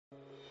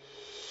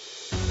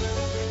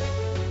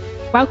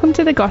Welcome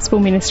to the Gospel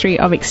Ministry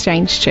of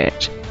Exchange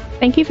Church.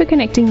 Thank you for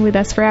connecting with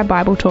us for our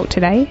Bible talk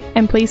today,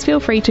 and please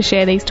feel free to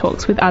share these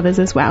talks with others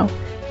as well.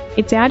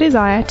 It's our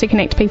desire to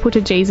connect people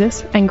to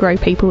Jesus and grow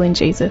people in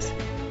Jesus.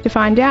 To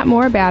find out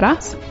more about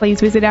us,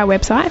 please visit our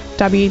website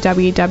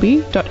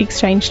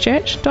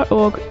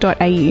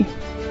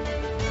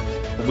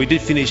www.exchangechurch.org.au. We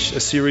did finish a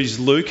series,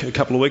 Luke, a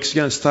couple of weeks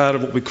ago and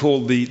started what we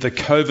call the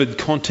COVID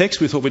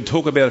context. We thought we'd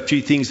talk about a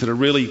few things that are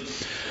really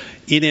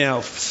in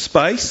our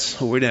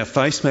space, or in our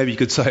face, maybe you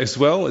could say as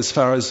well, as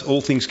far as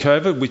all things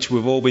COVID, which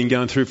we've all been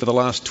going through for the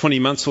last 20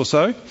 months or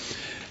so.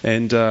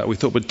 And we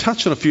thought we'd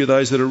touch on a few of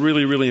those that are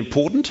really, really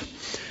important.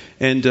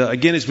 And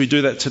again, as we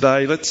do that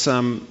today, let's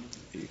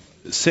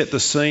set the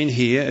scene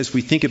here as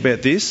we think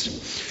about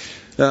this.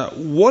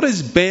 What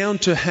is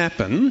bound to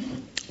happen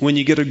when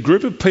you get a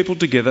group of people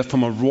together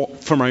from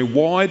a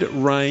wide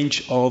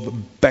range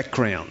of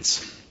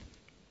backgrounds?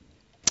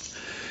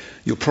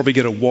 You'll probably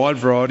get a wide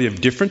variety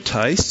of different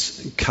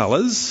tastes,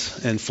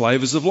 colours and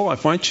flavours of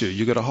life, won't you?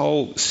 You've got a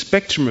whole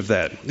spectrum of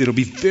that. It'll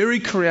be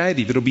very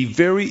creative. It'll be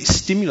very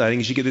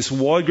stimulating as you get this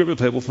wide group of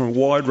people from a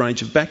wide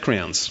range of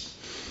backgrounds.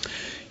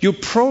 You'll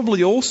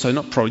probably also,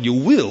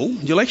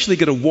 you'll actually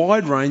get a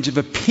wide range of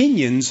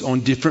opinions on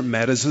different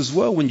matters as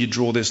well when you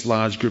draw this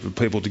large group of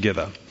people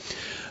together.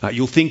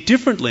 You'll think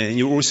differently and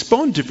you'll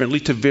respond differently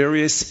to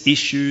various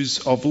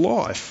issues of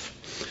life.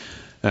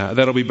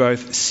 That'll be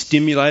both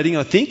stimulating,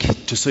 I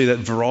think, to see that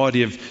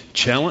variety of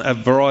people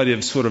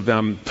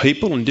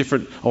and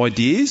different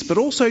ideas, but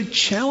also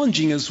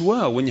challenging as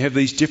well when you have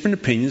these different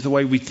opinions, the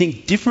way we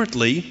think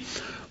differently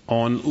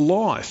on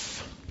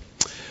life.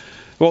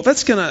 Well, we're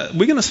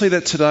going to see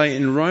that today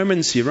in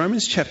Romans here,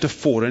 Romans chapter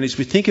 14, as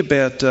we think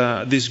about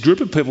this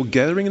group of people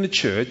gathering in the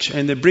church,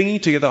 and they're bringing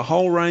together a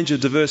whole range of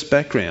diverse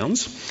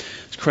backgrounds.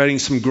 It's creating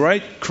some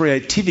great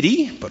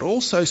creativity, but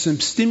also some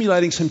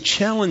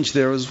challenge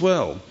there as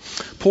well.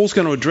 Paul's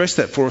going to address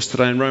that for us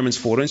today in Romans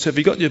 14. So if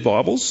you've got your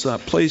Bibles,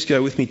 please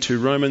go with me to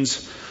Romans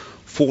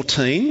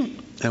 14,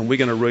 and we're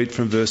going to read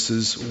from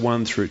verses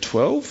 1 through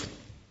 12.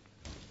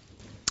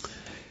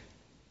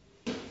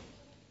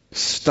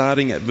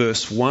 Starting at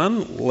verse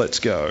 1, let's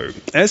go.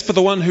 As for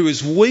the one who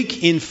is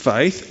weak in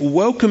faith,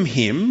 welcome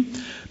him,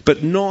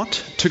 but not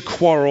to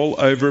quarrel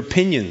over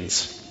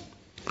opinions.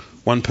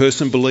 One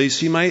person believes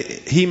he may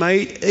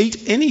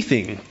eat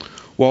anything,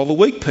 while the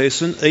weak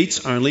person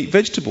eats only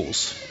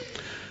vegetables.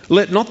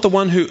 Let not the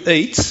one who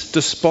eats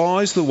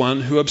despise the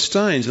one who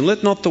abstains, and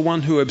let not the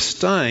one who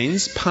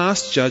abstains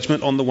pass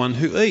judgment on the one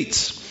who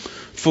eats,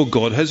 for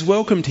God has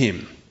welcomed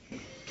him.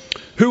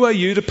 Who are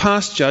you to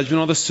pass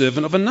judgment on the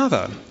servant of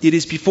another? It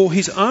is before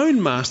his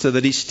own master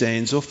that he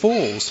stands or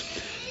falls,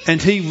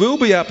 and he will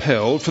be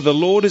upheld, for the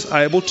Lord is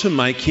able to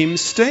make him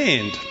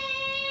stand.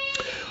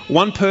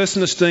 One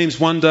person esteems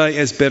one day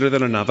as better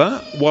than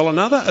another, while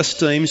another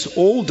esteems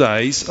all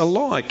days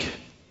alike.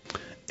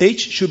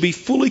 Each should be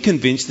fully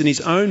convinced in his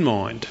own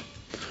mind.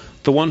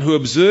 The one who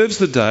observes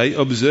the day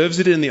observes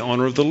it in the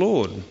honour of the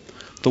Lord.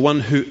 The one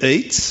who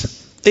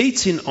eats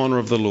in honour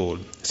of the Lord,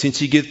 since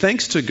he gives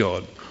thanks to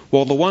God,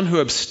 while the one who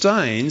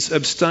abstains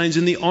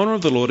in the honour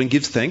of the Lord and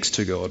gives thanks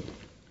to God.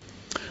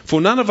 For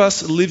none of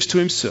us lives to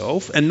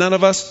himself, and none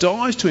of us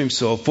dies to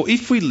himself. For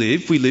if we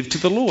live to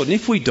the Lord, and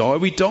if we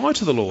die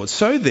to the Lord.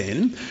 So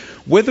then,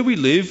 whether we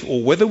live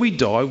or whether we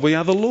die, we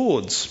are the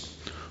Lord's.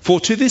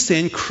 For to this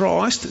end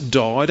Christ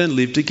died and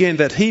lived again,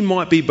 that he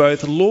might be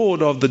both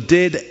Lord of the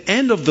dead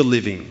and of the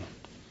living.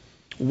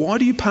 Why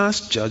do you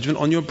pass judgment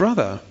on your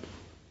brother?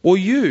 Or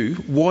you,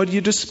 why do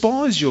you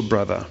despise your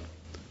brother?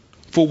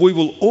 For we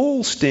will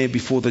all stand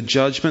before the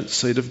judgment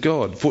seat of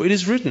God. For it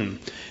is written,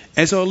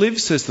 as I live,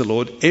 says the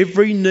Lord,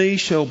 every knee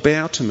shall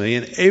bow to me,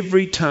 and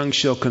every tongue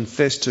shall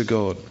confess to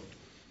God.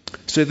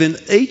 So then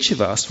each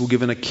of us will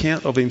give an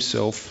account of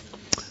himself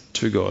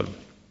to God.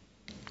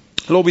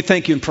 Lord, we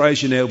thank you and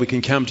praise you now we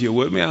can come to your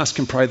word. We ask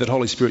and pray that,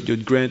 Holy Spirit,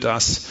 you'd grant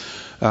us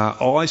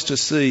eyes to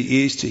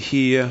see, ears to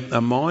hear, a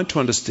mind to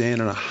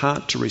understand, and a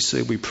heart to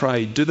receive. We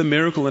pray. Do the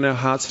miracle in our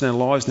hearts and our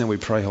lives now, we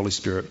pray, Holy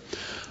Spirit.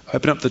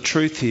 Open up the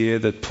truth here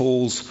that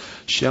Paul's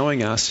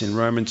showing us in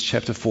Romans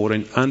chapter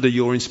 14 under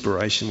your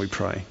inspiration, we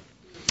pray.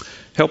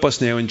 Help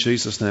us now in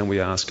Jesus' name we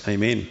ask.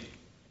 Amen.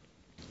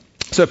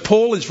 So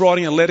Paul is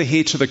writing a letter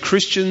here to the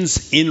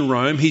Christians in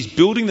Rome. He's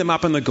building them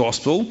up in the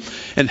gospel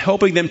and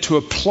helping them to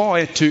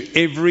apply it to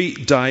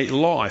everyday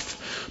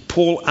life.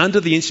 Paul, under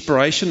the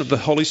inspiration of the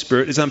Holy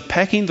Spirit, is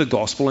unpacking the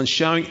gospel and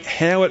showing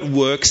how it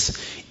works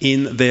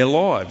in their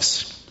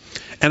lives.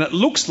 And it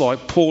looks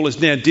like Paul is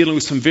now dealing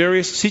with some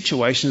various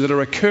situations that are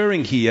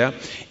occurring here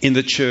in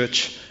the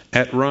church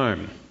at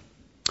Rome.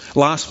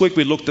 Last week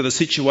we looked at a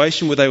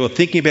situation where they were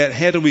thinking about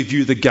how do we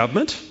view the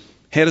government?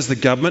 How does the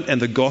government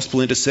and the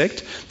gospel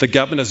intersect? The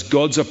government as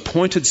God's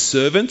appointed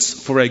servants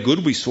for our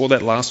good. We saw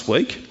that last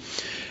week.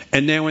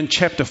 And now in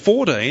chapter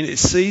 14, it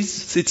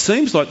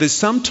seems like there's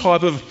some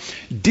type of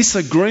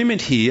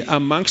disagreement here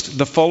amongst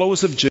the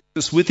followers of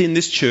Jesus within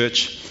this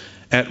church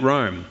at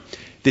Rome.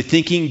 They're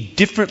thinking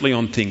differently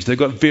on things. They've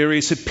got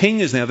various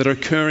opinions now that are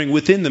occurring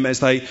within them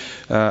as they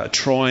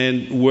try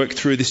and work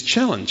through this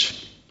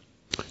challenge.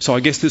 So I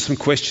guess there's some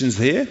questions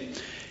there.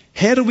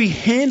 How do we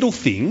handle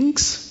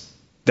things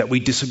that we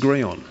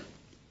disagree on?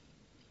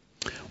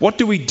 What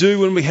do we do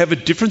when we have a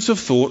difference of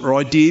thought or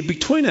idea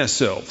between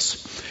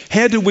ourselves?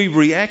 How do we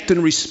react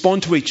and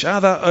respond to each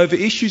other over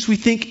issues we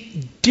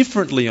think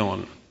differently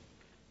on?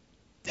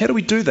 How do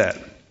we do that?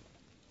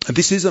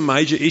 This is a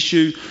major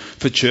issue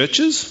for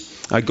churches.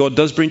 God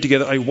does bring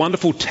together a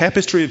wonderful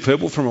tapestry of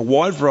people from a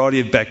wide variety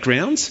of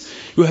backgrounds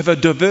who have a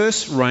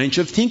diverse range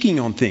of thinking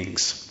on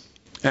things.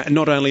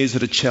 Not only is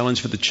it a challenge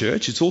for the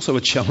church, it's also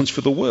a challenge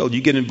for the world. You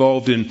get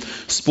involved in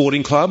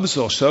sporting clubs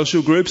or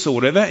social groups or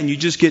whatever, and you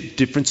just get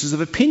differences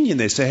of opinion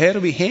there. So how do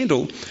we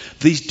handle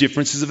these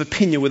differences of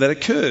opinion when that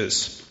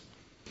occurs?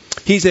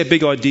 Here's our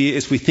big idea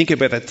as we think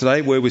about that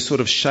today, where we're sort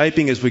of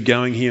shaping as we're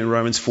going here in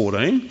Romans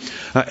 14.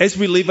 As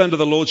we live under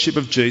the lordship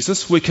of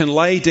Jesus, we can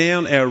lay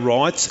down our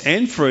rights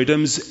and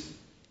freedoms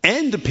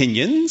and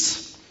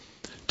opinions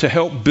to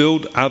help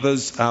build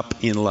others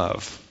up in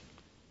love.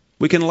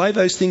 We can lay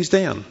those things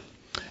down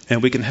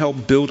and we can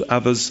help build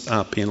others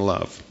up in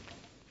love.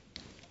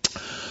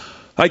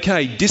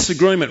 Okay,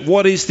 disagreement.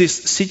 What is this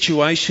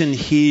situation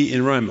here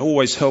in Rome? It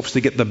always helps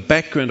to get the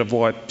background of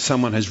why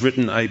someone has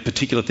written a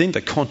particular thing.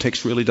 The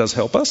context really does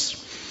help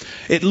us.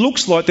 It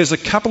looks like there's a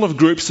couple of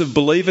groups of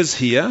believers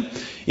here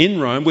in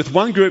Rome, with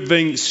one group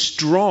being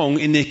strong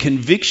in their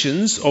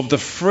convictions of the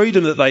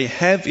freedom that they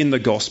have in the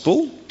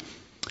gospel,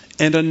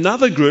 and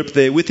another group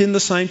there within the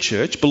same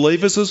church,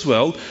 believers as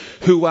well,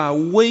 who are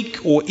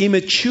weak or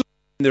immature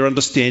in their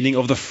understanding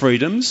of the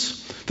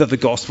freedoms that the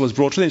gospel has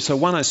brought to them. So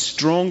one is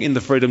strong in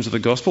the freedoms of the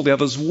gospel, the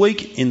other is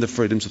weak in the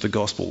freedoms of the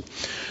gospel.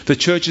 The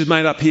church is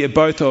made up here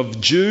both of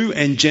Jew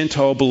and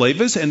Gentile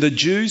believers, and the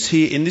Jews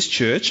here in this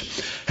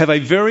church have a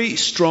very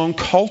strong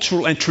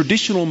cultural and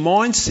traditional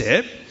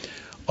mindset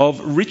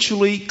of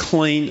ritually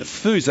clean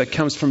foods. That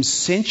comes from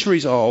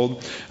centuries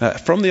old,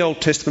 from the Old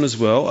Testament as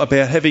well,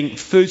 about having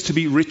foods to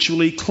be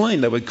ritually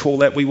clean. They would call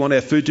that, we want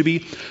our food to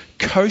be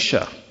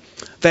kosher.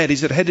 That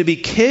is, it had to be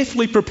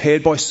carefully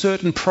prepared by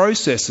certain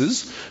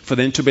processes for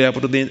them to be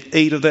able to then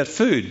eat of that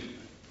food.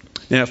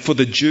 Now, for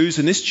the Jews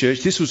in this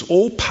church, this was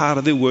all part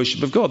of their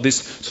worship of God, this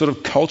sort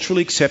of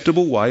culturally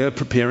acceptable way of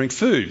preparing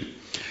food.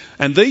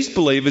 And these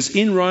believers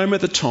in Rome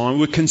at the time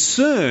were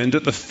concerned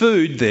that the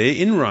food there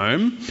in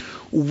Rome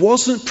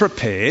wasn't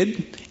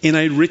prepared in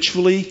a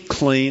ritually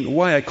clean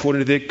way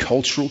according to their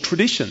cultural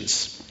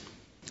traditions,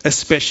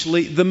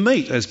 especially the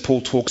meat, as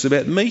Paul talks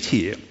about meat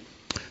here.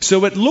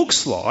 So it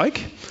looks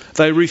like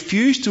they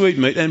refused to eat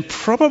meat and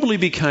probably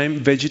became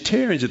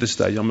vegetarians at this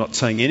stage. I'm not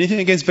saying anything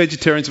against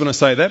vegetarians when I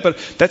say that, but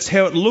that's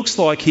how it looks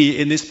like here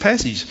in this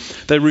passage.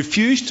 They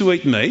refused to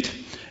eat meat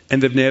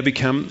and they've now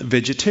become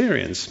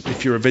vegetarians.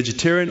 If you're a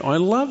vegetarian, I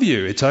love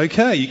you. It's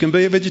okay. You can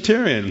be a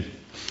vegetarian.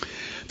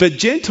 The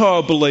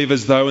Gentile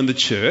believers, though, in the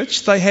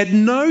church, they had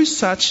no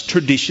such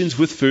traditions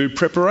with food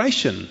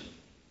preparation.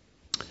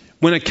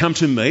 When it came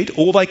to meat,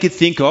 all they could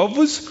think of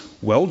was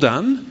well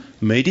done,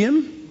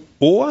 medium,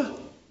 or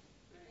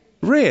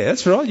rare.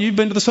 That's right. You've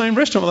been to the same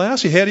restaurant where they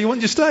ask you, how do you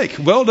want your steak?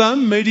 Well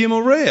done, medium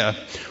or rare.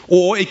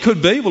 Or it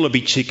could be, will it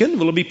be chicken?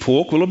 Will it be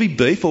pork? Will it be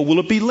beef? Or will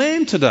it be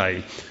lamb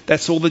today?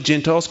 That's all the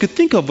Gentiles could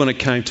think of when it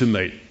came to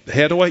meat.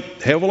 How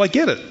will I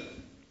get it?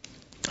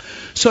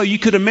 So you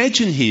could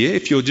imagine here,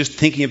 if you're just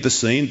thinking of the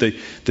scene,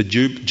 the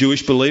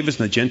Jewish believers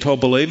and the Gentile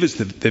believers,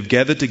 they've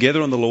gathered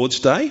together on the Lord's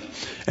Day,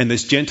 and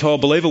this Gentile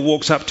believer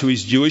walks up to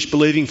his Jewish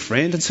believing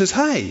friend and says,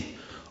 hey,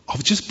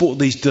 I've just bought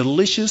these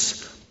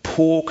delicious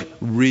pork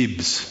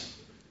ribs.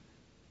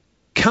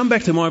 Come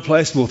back to my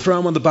place and we'll throw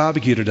them on the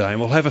barbecue today and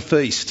we'll have a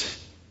feast.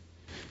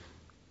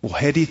 Well,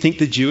 how do you think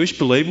the Jewish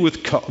believer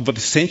with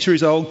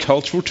centuries old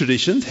cultural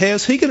traditions,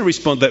 how's he going to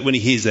respond to that when he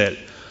hears that?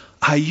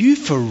 Are you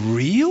for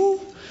real?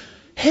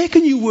 How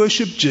can you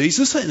worship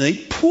Jesus and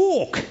eat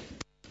pork?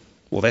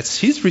 Well, that's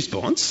his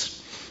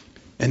response.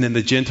 And then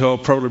the Gentile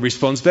probably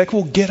responds back,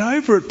 well, get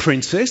over it,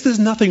 princess. There's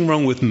nothing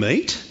wrong with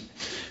meat.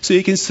 So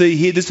you can see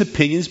here there's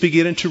opinions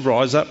beginning to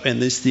rise up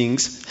and there's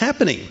things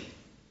happening.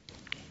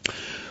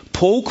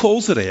 Paul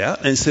calls it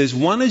out and says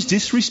one is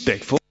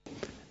disrespectful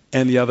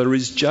and the other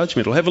is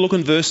judgmental. Have a look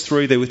in verse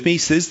 3 there with me. He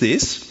says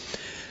this,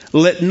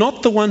 let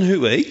not the one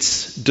who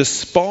eats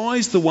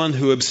despise the one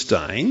who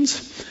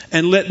abstains,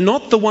 and let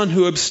not the one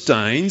who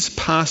abstains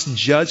pass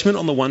judgment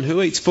on the one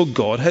who eats, for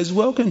God has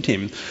welcomed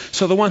him.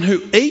 So the one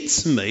who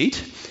eats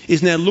meat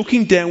is now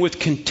looking down with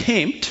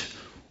contempt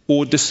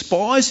or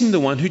despising the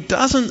one who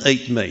doesn't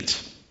eat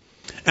meat.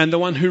 And the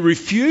one who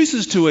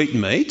refuses to eat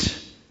meat,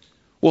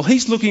 well,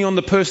 he's looking on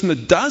the person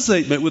that does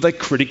eat meat with a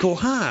critical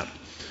heart.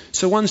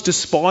 So one's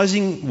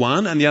despising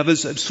one and the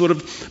other's sort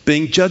of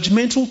being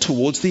judgmental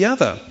towards the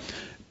other.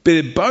 But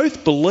they're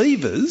both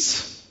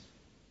believers.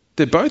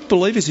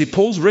 Here,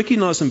 Paul's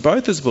recognised them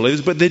both as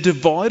believers, but they're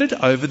divided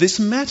over this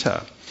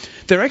matter.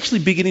 They're actually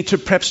beginning to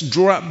perhaps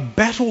draw up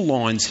battle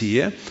lines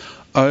here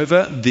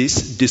over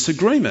this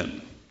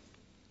disagreement.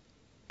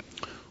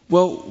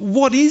 Well,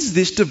 what is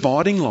this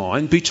dividing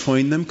line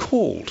between them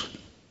called?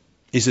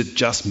 Is it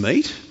just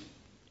meat?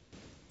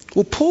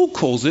 Well, Paul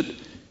calls it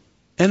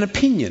an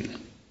opinion.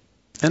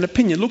 An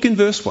opinion. Look in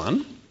verse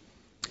 1.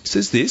 It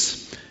says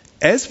this,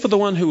 as for the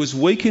one who is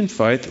weak in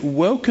faith,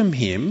 welcome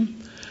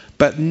him,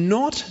 but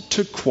not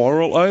to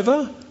quarrel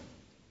over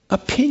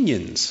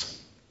opinions.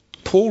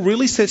 Paul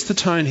really sets the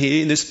tone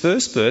here in this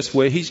first verse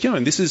where he's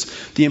going. This is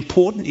the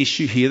important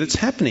issue here that's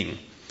happening.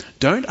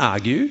 Don't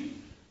argue,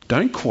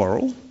 don't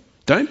quarrel,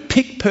 don't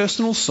pick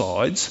personal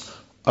sides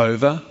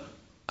over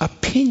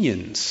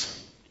opinions.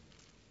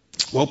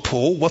 Well,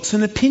 Paul, what's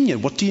an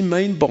opinion? What do you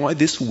mean by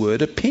this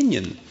word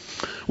opinion?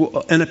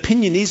 Well, an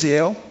opinion is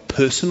our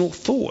personal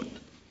thought.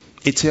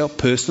 It's our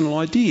personal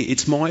idea.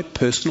 It's my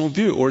personal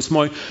view, or it's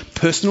my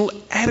personal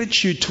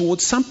attitude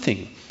towards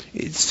something.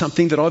 It's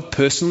something that I've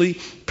personally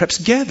perhaps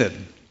gathered.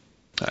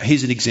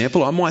 Here's an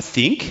example. I might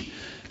think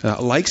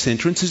Lakes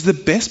Entrance is the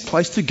best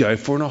place to go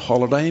for on a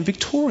holiday in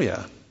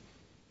Victoria.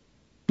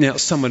 Now,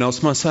 someone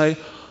else might say,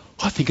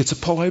 I think it's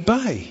Apollo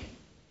Bay,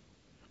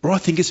 or I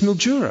think it's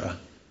Mildura.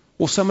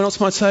 Or someone else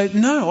might say,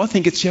 no, I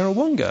think it's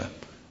Yarrawonga.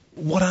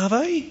 What are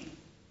they?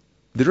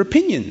 They're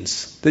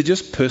opinions. They're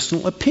just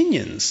personal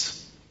opinions.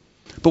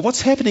 But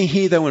what's happening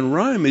here, though, in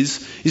Rome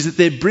is that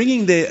they're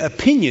bringing their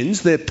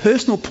opinions, their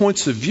personal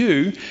points of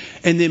view,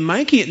 and they're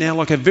making it now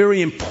like a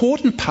very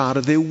important part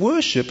of their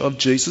worship of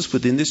Jesus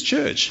within this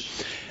church.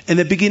 And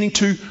they're beginning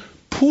to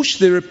push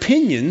their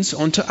opinions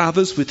onto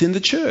others within the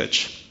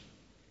church.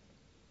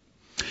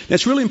 Now,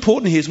 it's really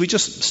important here as we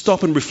just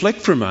stop and reflect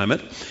for a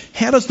moment.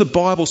 How does the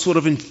Bible sort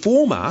of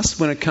inform us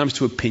when it comes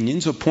to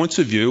opinions or points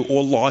of view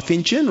or life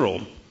in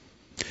general?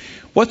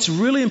 What's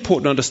really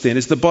important to understand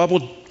is the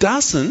Bible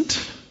doesn't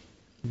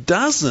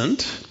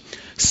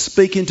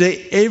speak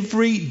into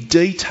every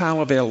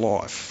detail of our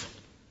life.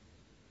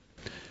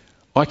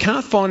 I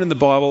can't find in the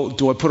Bible,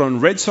 do I put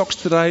on red socks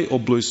today or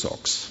blue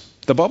socks?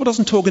 The Bible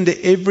doesn't talk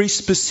into every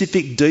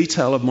specific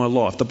detail of my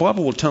life. The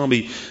Bible will tell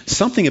me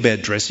something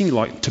about dressing,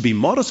 like to be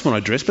modest when I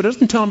dress, but it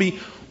doesn't tell me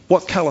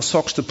what colour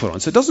socks to put on.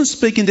 So it doesn't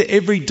speak into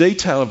every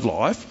detail of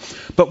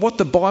life, but what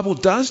the Bible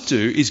does do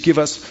is give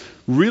us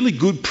really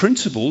good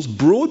principles,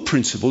 broad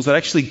principles that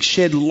actually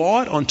shed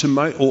light onto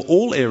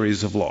all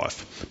areas of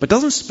life, but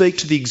doesn't speak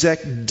to the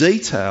exact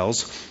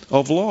details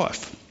of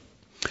life.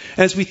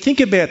 As we think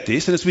about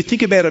this, and as we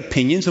think about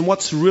opinions and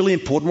what's really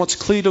important, what's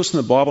clear to us in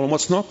the Bible and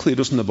what's not clear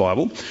to us in the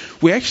Bible,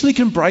 we actually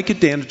can break it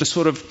down into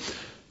sort of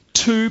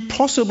two,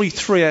 possibly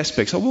three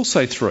aspects. I will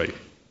say three.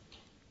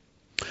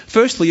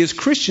 Firstly, as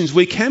Christians,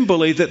 we can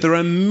believe that there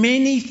are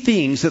many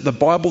things that the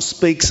Bible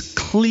speaks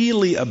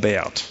clearly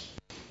about.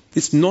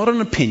 It's not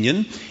an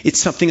opinion,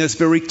 it's something that's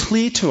very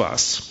clear to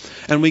us.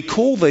 And we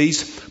call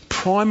these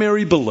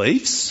primary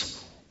beliefs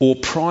or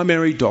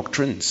primary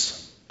doctrines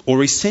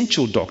or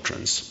essential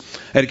doctrines.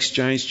 At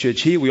Exchange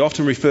Church here, we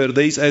often refer to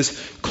these as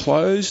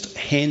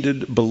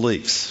closed-handed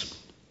beliefs.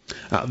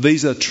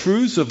 These are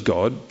truths of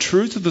God,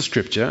 truths of the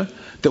Scripture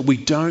that we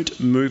don't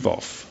move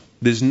off.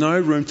 There's no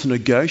room to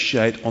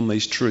negotiate on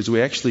these truths.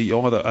 We actually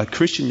either a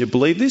Christian, you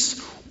believe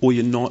this, or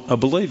you're not a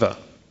believer.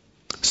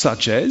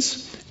 Such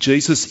as,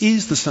 Jesus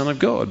is the Son of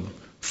God,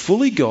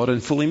 fully God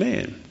and fully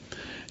man.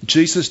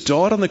 Jesus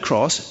died on the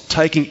cross,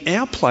 taking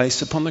our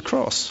place upon the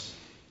cross.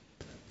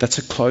 That's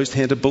a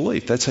closed-handed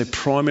belief. That's a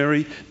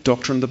primary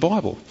doctrine of the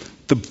Bible.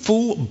 The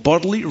full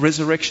bodily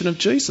resurrection of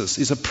Jesus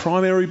is a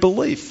primary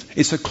belief.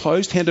 It's a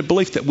closed-handed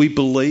belief that we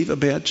believe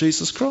about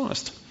Jesus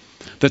Christ.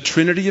 The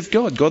Trinity of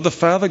God, God the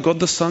Father, God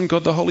the Son,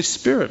 God the Holy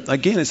Spirit.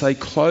 Again, it's a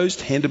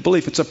closed-handed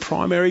belief. It's a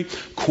primary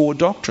core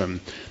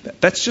doctrine.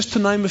 That's just to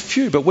name a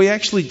few, but we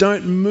actually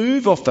don't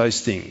move off those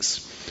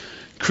things.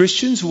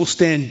 Christians will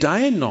stand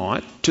day and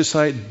night to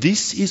say,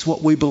 this is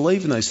what we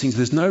believe in those things.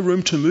 There's no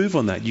room to move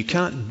on that. You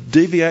can't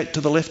deviate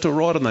to the left or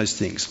right on those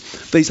things.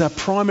 These are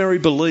primary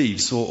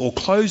beliefs or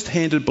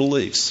closed-handed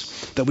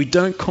beliefs that we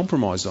don't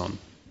compromise on.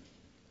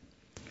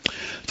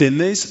 Then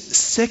there's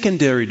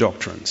secondary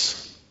doctrines.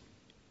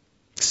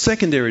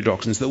 Secondary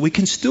doctrines that we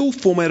can still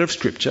form out of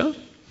Scripture.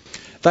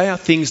 They are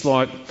things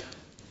like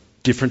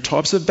different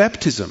types of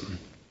baptism,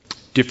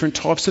 different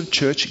types of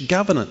church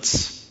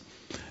governance,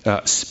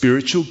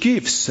 spiritual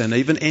gifts, and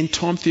even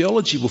end-time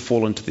theology will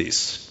fall into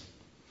this.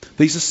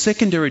 These are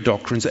secondary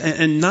doctrines,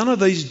 and none of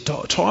these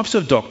types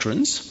of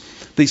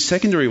doctrines, these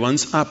secondary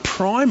ones, are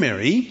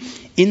primary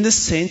in the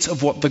sense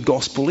of what the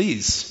gospel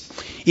is.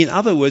 In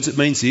other words, it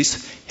means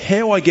this: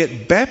 how I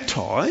get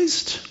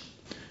baptised,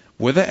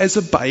 whether as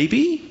a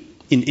baby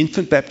in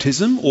infant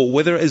baptism or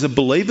whether as a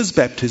believer's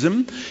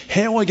baptism,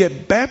 how I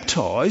get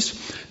baptised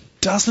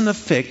doesn't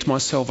affect my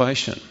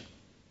salvation.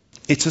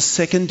 It's a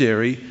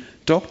secondary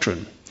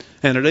doctrine.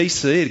 And at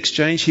EC, at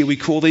Exchange here, we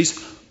call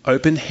these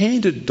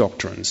open-handed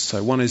doctrines.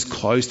 So one is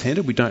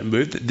closed-handed, we don't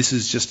move, this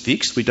is just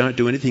fixed, we don't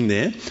do anything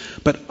there.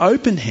 But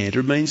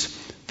open-handed means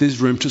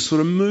there's room to sort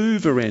of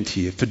move around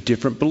here for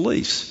different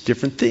beliefs,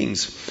 different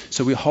things.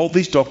 So we hold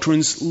these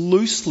doctrines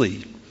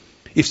loosely.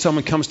 If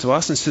someone comes to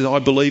us and says, I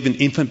believe in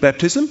infant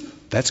baptism,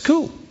 that's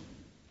cool.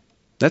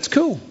 That's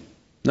cool.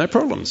 No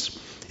problems.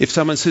 If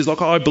someone says,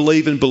 like, I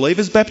believe in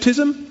believer's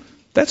baptism,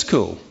 that's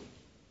cool.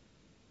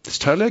 It's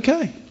totally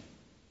okay.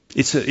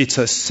 It's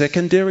a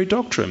secondary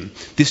doctrine.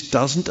 This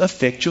doesn't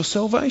affect your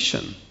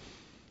salvation.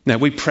 Now,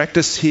 we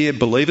practice here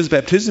believers'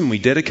 baptism. We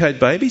dedicate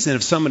babies, and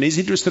if someone is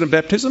interested in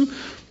baptism,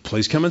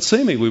 please come and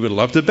see me. We would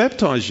love to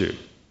baptise you.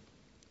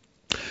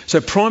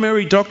 So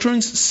primary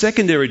doctrines,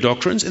 secondary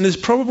doctrines, and there's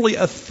probably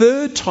a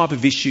third type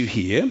of issue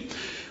here,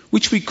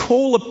 which we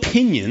call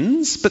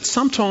opinions, but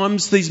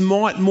sometimes these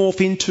might morph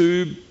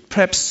into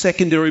perhaps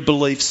secondary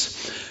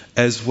beliefs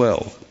as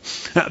well.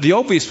 Now, the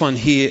obvious one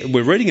here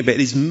we're reading about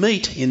is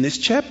meat in this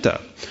chapter.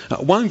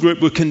 One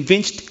group were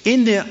convinced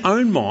in their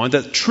own mind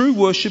that true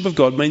worship of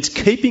God means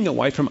keeping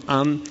away from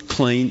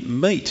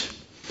unclean meat.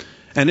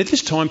 And at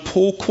this time,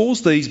 Paul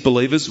calls these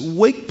believers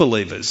weak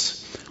believers.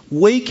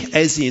 Weak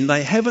as in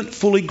they haven't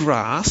fully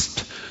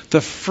grasped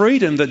the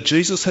freedom that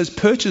Jesus has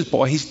purchased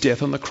by his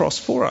death on the cross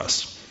for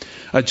us.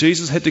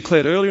 Jesus had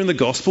declared earlier in the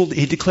gospel,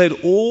 he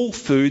declared all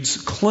foods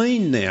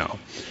clean now.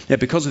 Now,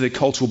 because of their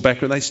cultural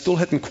background, they still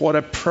hadn't quite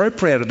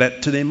appropriated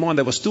that to their mind.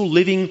 They were still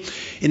living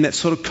in that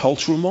sort of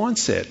cultural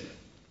mindset.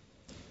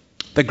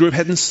 The group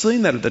hadn't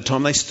seen that at the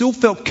time. They still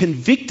felt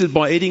convicted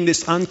by eating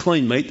this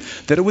unclean meat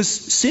that it was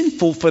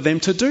sinful for them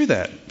to do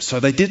that. So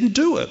they didn't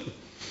do it.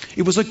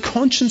 It was a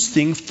conscience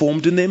thing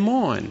formed in their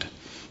mind.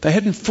 They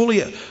hadn't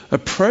fully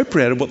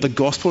appropriated what the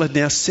gospel had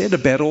now said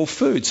about all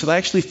food, so they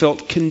actually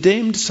felt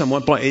condemned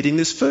somewhat by eating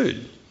this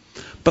food.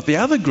 But the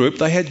other group,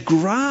 they had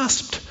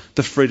grasped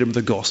the freedom of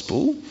the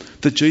gospel,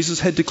 that Jesus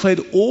had declared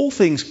all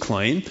things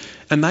clean,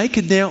 and they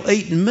could now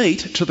eat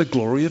meat to the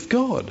glory of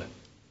God.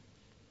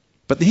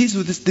 But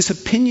this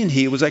opinion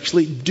here was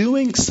actually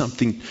doing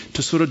something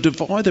to sort of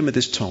divide them at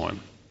this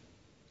time.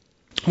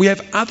 We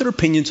have other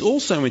opinions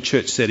also in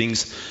church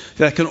settings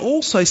that can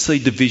also see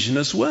division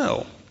as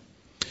well.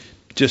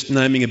 Just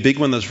naming a big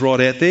one that's right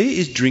out there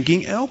is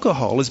drinking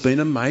alcohol has been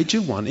a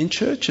major one in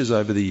churches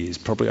over the years,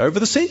 probably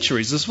over the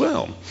centuries as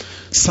well.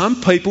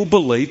 Some people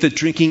believe that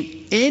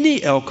drinking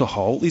any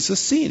alcohol is a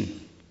sin.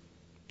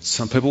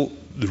 Some people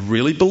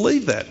really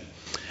believe that.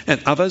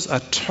 And others are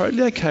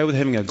totally okay with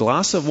having a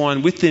glass of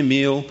wine with their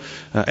meal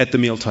at the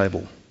meal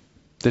table.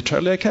 They're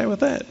totally okay with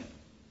that.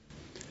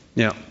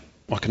 Now,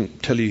 I can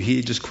tell you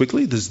here just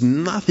quickly, there's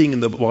nothing in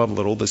the Bible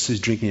at all that says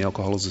drinking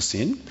alcohol is a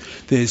sin.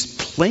 There's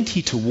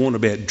plenty to warn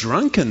about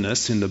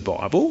drunkenness in the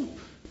Bible,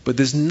 but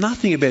there's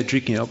nothing about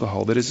drinking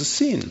alcohol that is a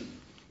sin.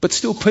 But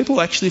still,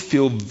 people actually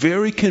feel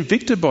very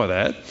convicted by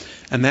that,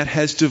 and that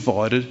has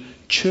divided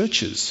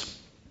churches.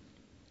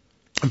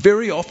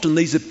 Very often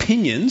these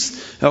opinions,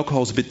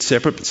 alcohol's a bit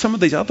separate, but some of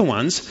these other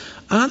ones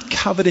aren't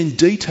covered in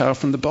detail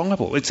from the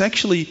Bible. It's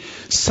actually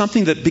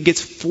something that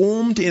gets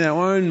formed in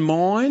our own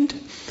mind,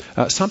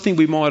 something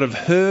we might have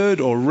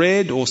heard or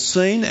read or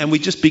seen, and we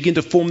just begin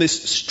to form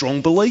this strong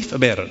belief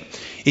about it.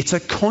 It's a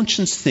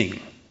conscience thing,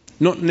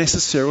 not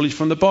necessarily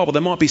from the Bible.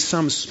 There might be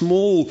some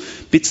small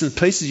bits and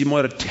pieces you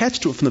might attach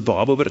to it from the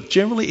Bible, but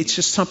generally it's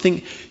just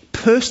something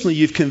personally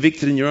you've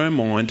convicted in your own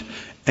mind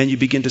and you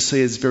begin to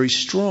see as very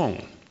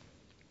strong.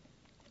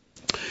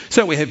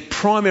 So we have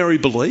primary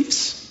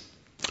beliefs,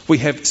 we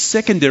have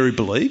secondary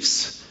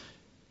beliefs,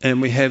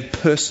 and we have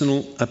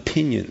personal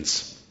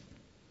opinions.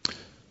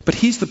 But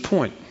here's the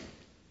point.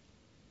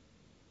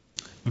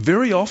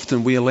 Very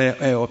often we allow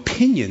our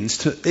opinions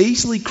to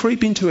easily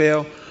creep into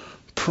our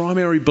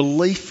primary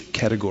belief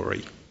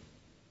category.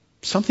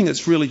 Something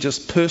that's really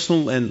just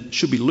personal and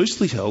should be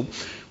loosely held,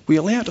 we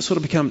allow it to sort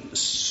of become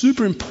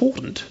super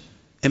important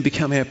and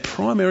become our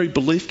primary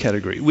belief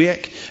category. We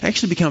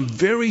actually become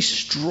very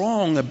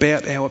strong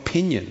about our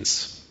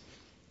opinions.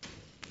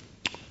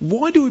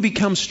 Why do we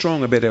become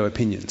strong about our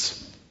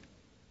opinions?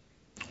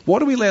 Why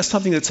do we allow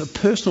something that's a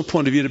personal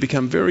point of view to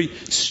become very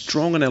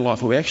strong in our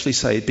life, where we actually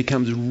say it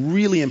becomes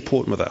really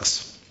important with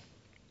us?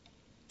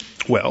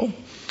 Well,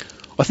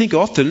 I think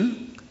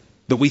often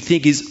that we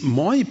think is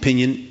my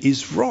opinion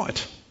is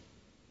right.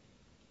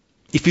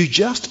 If you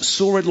just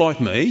saw it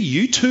like me,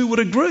 you too would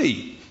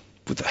agree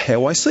with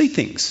how I see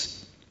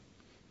things.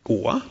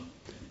 Or,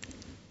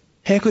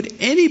 how could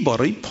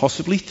anybody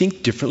possibly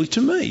think differently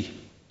to me?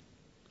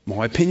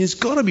 My opinion's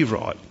got to be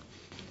right.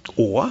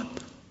 Or,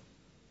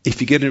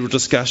 if you get into a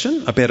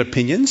discussion about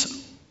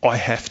opinions, I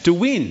have to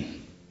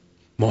win.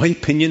 My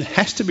opinion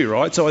has to be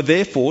right, so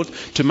therefore,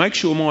 to make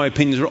sure my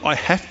opinion is right, I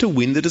have to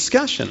win the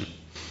discussion.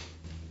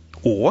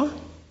 Or,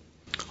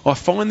 I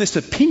find this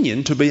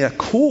opinion to be a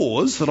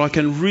cause that I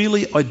can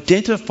really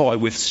identify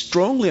with,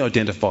 strongly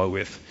identify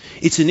with.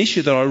 It's an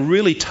issue that I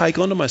really take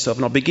onto myself,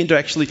 and I begin to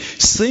actually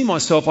see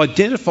myself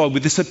identify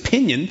with this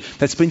opinion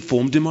that's been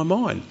formed in my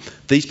mind.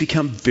 These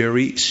become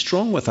very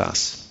strong with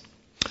us.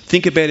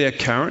 Think about our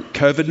current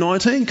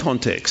COVID-19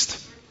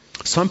 context.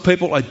 Some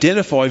people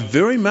identify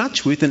very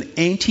much with an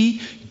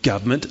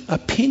anti-government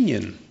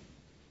opinion.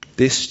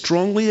 They're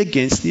strongly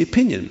against the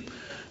opinion.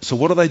 So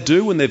what do they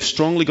do when they've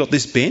strongly got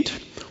this bent?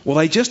 Well,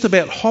 they just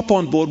about hop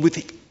on board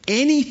with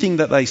anything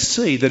that they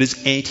see that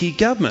is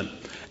anti-government,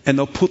 and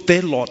they'll put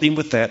their lot in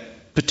with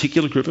that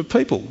particular group of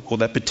people or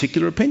that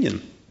particular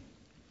opinion.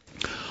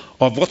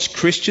 I've watched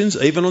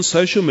Christians, even on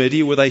social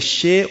media, where they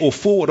share or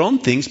forward on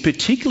things,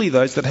 particularly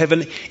those that have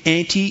an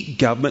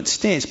anti-government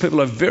stance.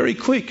 People are very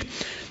quick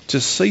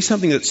just see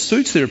something that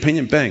suits their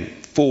opinion, bang,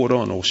 forward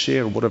on or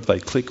share or whatever they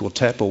click or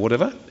tap or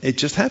whatever. It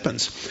just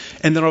happens.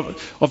 And then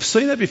I've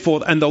seen that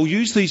before, and they'll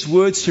use these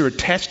words here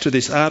attached to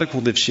this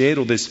article they've shared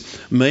or this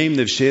meme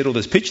they've shared or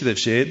this picture they've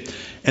shared,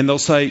 and they'll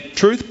say,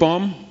 truth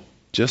bomb,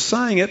 just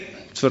saying it.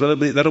 So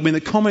that'll be in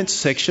the comments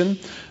section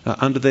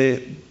under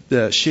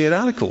their shared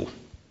article.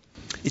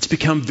 It's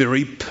become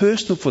very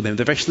personal for them.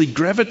 They've actually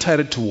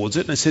gravitated towards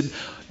it and said,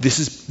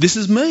 this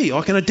is me.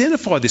 I can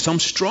identify this. I'm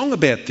strong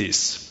about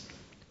this.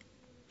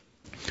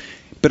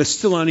 But it's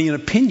still only an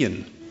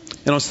opinion.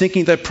 And I was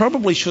thinking they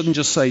probably shouldn't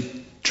just say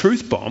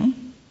truth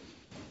bomb.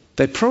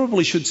 They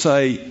probably should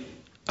say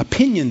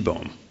opinion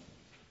bomb.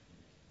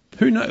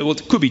 Who knows? Well,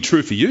 it could be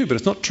true for you, but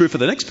it's not true for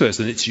the next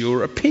person. It's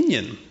your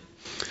opinion.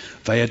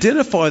 They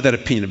identify that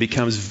opinion. It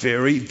becomes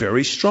very,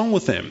 very strong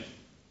with them.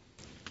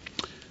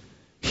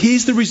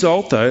 Here's the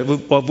result, though,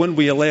 of when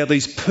we allow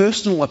these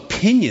personal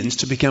opinions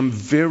to become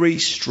very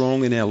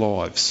strong in our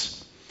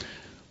lives.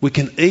 We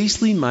can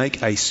easily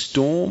make a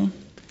storm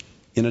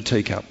in a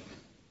teacup.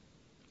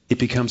 It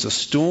becomes a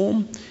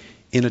storm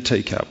in a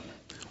teacup.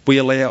 We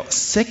allow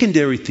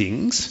secondary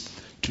things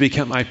to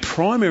become a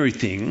primary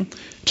thing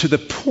to the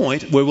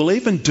point where we'll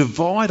even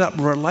divide up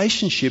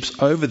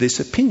relationships over this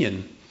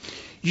opinion.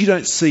 You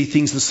don't see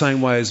things the same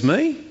way as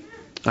me,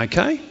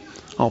 okay?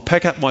 I'll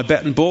pack up my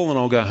bat and ball and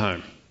I'll go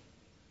home.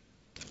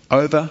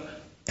 Over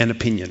an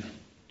opinion.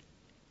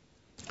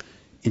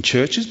 In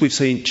churches, we've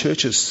seen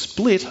churches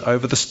split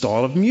over the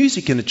style of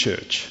music in a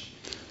church.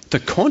 The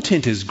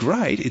content is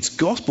great, it's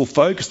gospel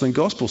focused and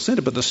gospel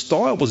centred, but the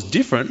style was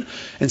different,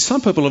 and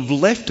some people have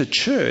left a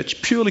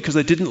church purely because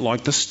they didn't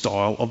like the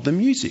style of the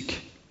music.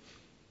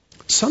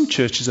 Some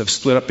churches have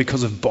split up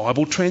because of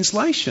Bible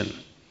translation.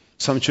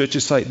 Some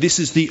churches say this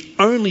is the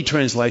only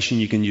translation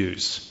you can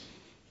use,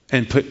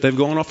 and they've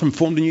gone off and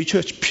formed a new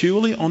church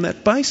purely on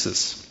that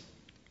basis.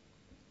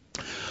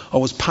 I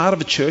was part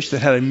of a church that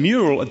had a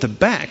mural at the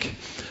back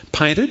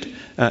painted.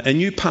 A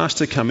new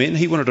pastor come in.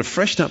 He wanted to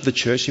freshen up the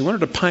church. He wanted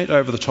to paint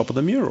over the top of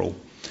the mural.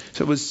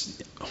 So it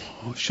was,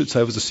 I should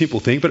say it was a simple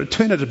thing, but it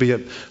turned out to be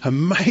a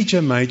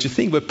major, major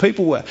thing where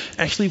people were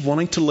actually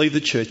wanting to leave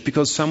the church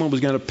because someone was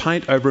going to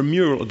paint over a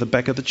mural at the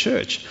back of the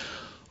church.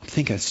 I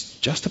think it's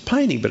just a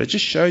painting, but it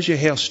just shows you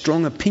how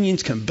strong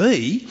opinions can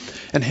be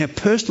and how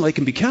personal they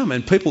can become.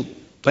 And people,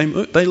 they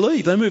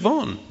leave, they move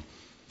on.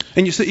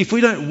 And you see, if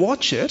we don't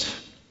watch it,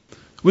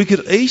 we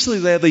could easily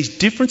allow these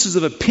differences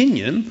of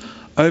opinion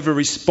over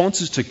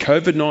responses to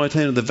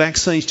COVID-19 and the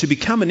vaccines to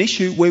become an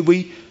issue where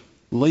we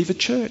leave a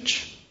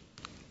church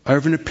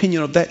over an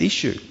opinion of that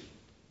issue.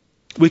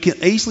 We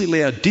can easily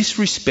allow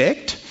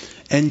disrespect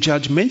and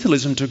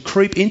judgmentalism to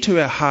creep into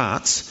our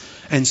hearts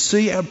and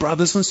see our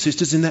brothers and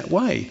sisters in that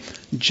way,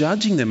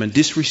 judging them and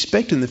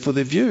disrespecting them for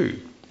their view.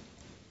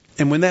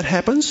 And when that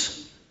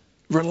happens,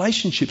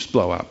 relationships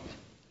blow up.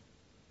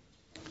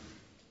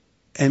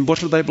 And what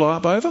do they blow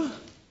up over?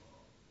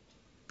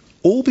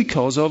 All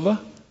because of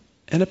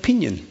an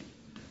opinion.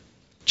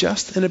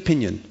 Just an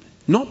opinion.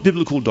 Not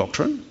biblical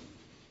doctrine.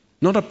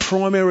 Not a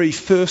primary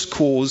first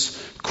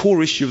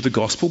core issue of the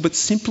gospel, but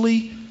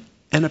simply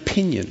an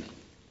opinion.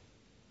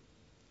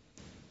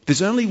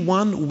 There's only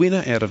one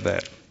winner out of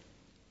that.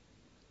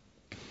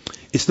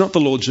 It's not the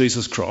Lord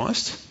Jesus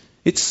Christ.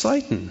 It's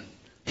Satan.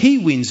 He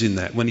wins in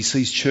that when he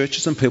sees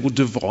churches and people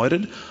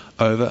divided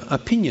over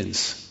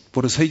opinions.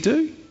 What does he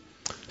do?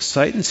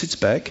 Satan sits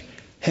back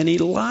and he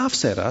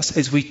laughs at us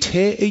as we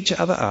tear each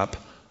other up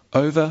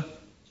over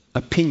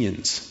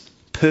opinions,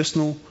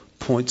 personal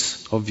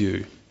points of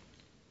view.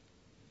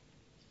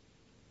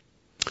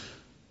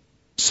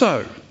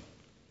 So,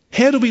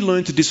 how do we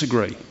learn to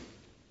disagree?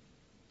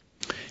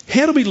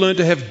 How do we learn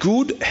to have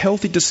good,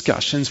 healthy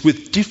discussions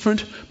with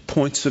different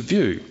points of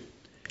view?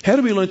 How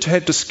do we learn to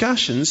have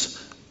discussions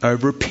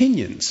over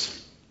opinions?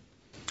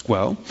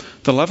 Well,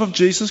 the love of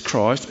Jesus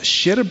Christ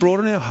shed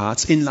abroad in our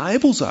hearts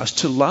enables us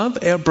to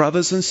love our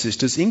brothers and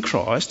sisters in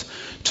Christ,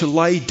 to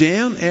lay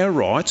down our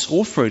rights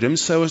or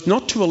freedoms so as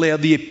not to allow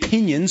the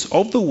opinions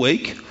of the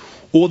weak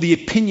or the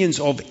opinions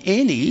of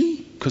any,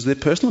 because they're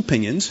personal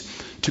opinions,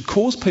 to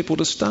cause people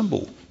to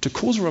stumble, to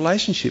cause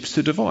relationships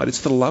to divide.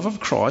 It's the love of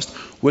Christ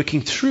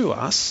working through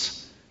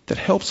us that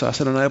helps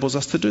us and enables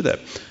us to do that.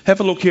 Have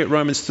a look here at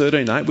Romans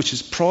 13:8, which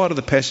is prior to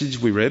the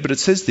passage we read, but it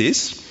says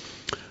this: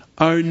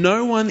 "Owe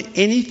no one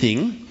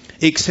anything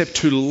except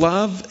to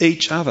love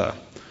each other,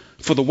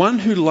 for the one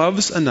who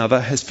loves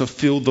another has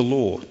fulfilled the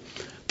law."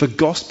 The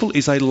gospel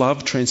is a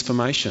love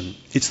transformation.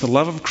 It's the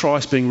love of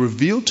Christ being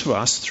revealed to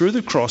us through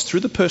the cross, through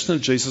the person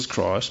of Jesus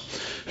Christ,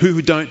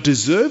 who don't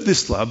deserve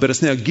this love, but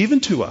it's now given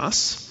to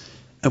us,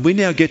 and we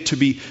now get to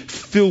be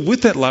filled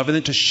with that love and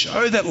then to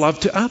show that love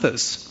to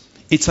others.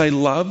 It's a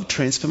love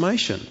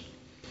transformation.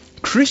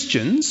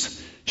 Christians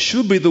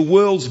should be the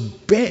world's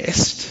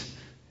best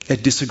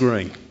at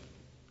disagreeing.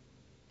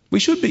 We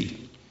should be.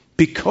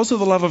 Because of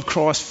the love of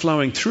Christ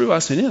flowing through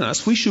us and in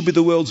us, we should be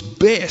the world's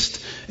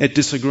best at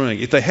disagreeing.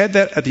 If they had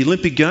that at the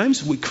Olympic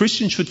Games,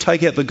 Christians should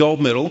take out the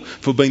gold medal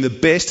for being the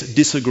best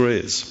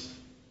disagreeers.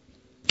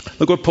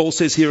 Look what Paul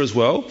says here as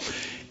well.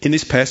 in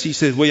this passage. He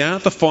says, we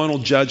aren't the final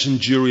judge and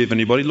jury of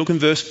anybody. Look in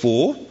verse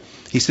 4.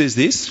 He says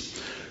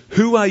this,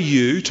 who are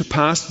you to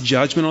pass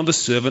judgment on the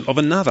servant of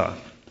another?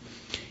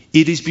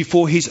 It is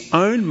before his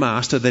own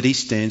master that he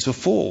stands or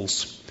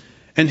falls,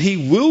 and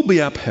he will be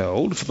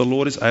upheld, for the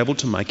Lord is able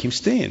to make him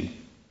stand.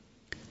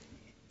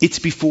 It's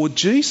before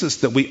Jesus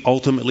that we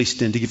ultimately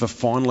stand to give a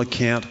final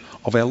account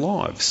of our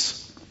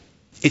lives.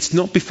 It's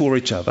not before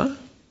each other.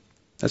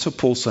 That's what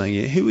Paul's saying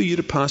here. Who are you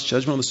to pass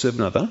judgment on the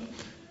servant of another?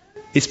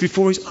 It's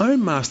before his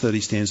own master that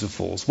he stands or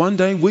falls. One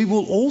day we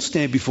will all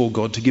stand before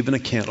God to give an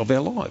account of our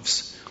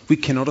lives. We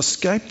cannot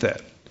escape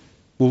that.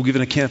 We'll give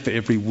an account for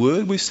every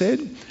word we've said,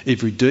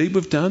 every deed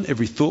we've done,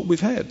 every thought we've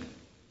had.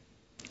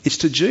 It's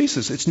to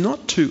Jesus. It's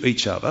not to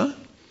each other.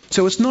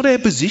 So it's not our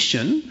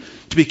position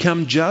to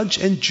become judge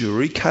and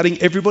jury,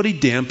 cutting everybody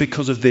down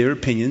because of their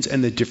opinions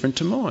and they're different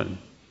to mine.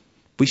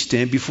 We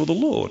stand before the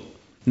Lord,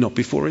 not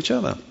before each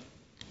other.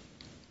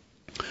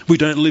 We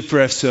don't live for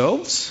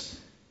ourselves.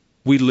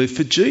 We live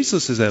for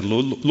Jesus as our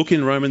Lord. Look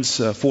in Romans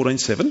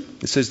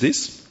 14:7. It says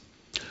this,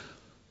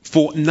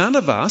 for none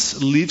of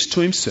us lives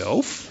to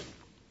himself,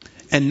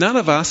 and none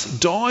of us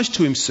dies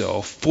to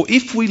himself. For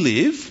if we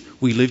live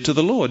to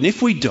the Lord. And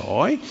if we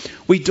die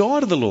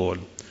to the Lord.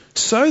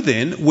 So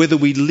then, whether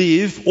we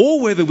live or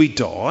whether we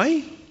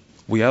die,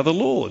 we are the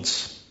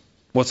Lord's.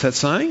 What's that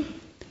saying?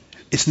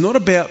 It's not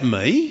about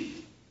me.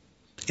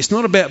 It's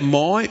not about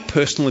my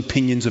personal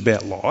opinions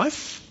about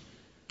life.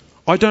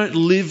 I don't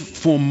live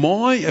for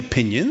my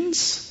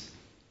opinions.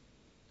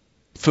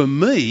 For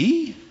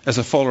me, as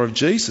a follower of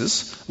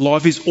Jesus,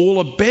 life is all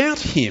about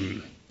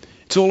him.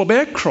 It's all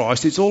about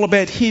Christ. It's all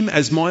about him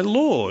as my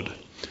Lord.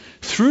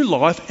 Through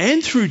life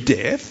and through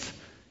death,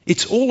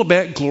 it's all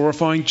about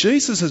glorifying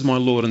Jesus as my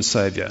Lord and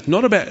Saviour,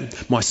 not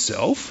about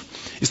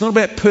myself. It's not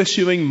about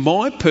pursuing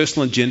my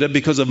personal agenda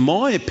because of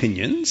my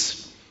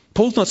opinions.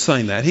 Paul's not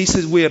saying that. He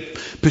says we are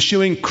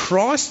pursuing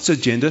Christ's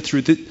agenda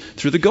through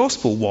the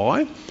gospel.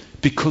 Why?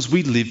 Because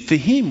we live for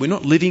him. We're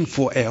not living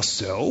for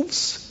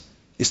ourselves.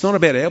 It's not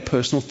about our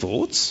personal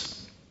thoughts.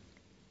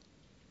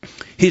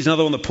 Here's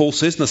another one that Paul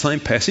says in the same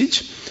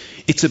passage.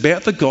 It's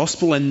about the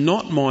gospel and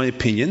not my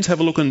opinions. Have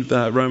a look in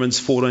Romans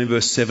 14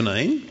 verse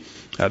 17.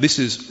 This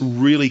is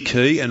really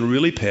key and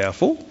really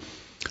powerful.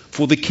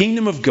 For the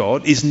kingdom of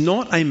God is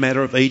not a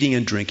matter of eating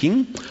and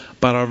drinking,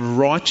 but of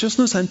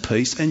righteousness and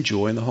peace and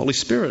joy in the Holy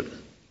Spirit.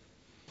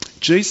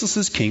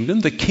 Jesus'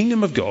 kingdom, the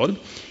kingdom of God,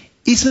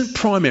 isn't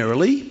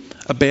primarily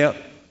about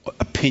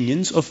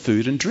opinions of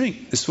food and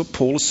drink. This is what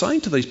Paul is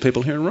saying to these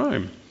people here in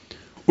Rome.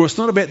 Or it's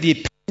not about the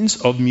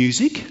opinions of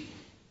music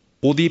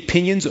or the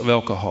opinions of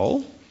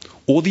alcohol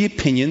or the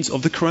opinions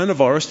of the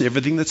coronavirus and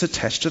everything that's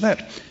attached to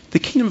that. The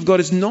kingdom of God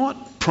is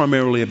not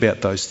primarily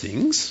about those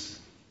things.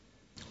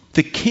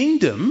 The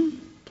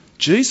kingdom,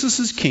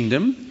 Jesus'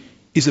 kingdom,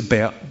 is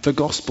about the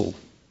gospel.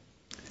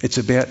 It's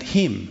about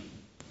him.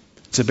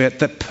 It's about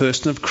that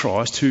person of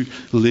Christ who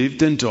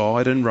lived and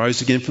died and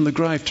rose again from the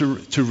grave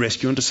to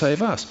rescue and to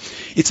save us.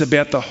 It's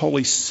about the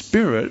Holy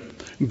Spirit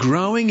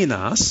growing in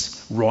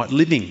us right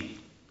living,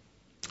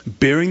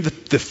 bearing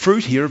the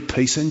fruit here of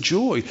peace and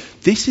joy.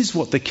 This is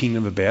what the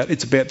kingdom is about.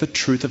 It's about the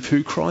truth of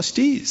who Christ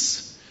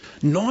is,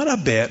 not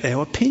about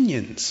our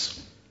opinions.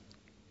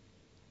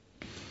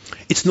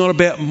 It's not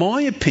about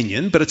my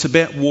opinion, but it's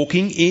about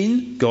walking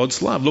in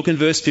God's love. Look in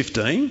verse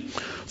 15.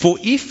 For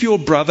if your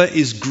brother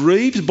is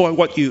grieved by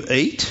what you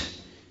eat,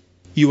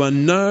 you are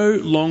no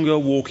longer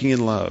walking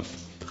in love.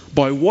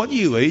 By what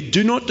you eat,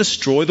 do not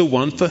destroy the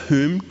one for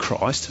whom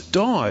Christ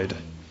died.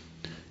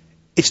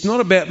 It's not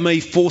about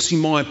me forcing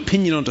my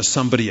opinion onto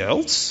somebody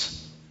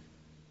else.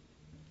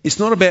 It's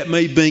not about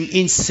me being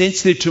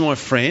insensitive to my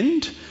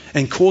friend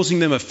and causing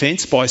them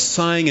offence by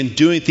saying and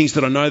doing things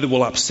that I know that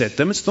will upset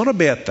them. It's not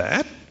about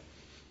that.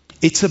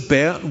 It's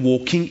about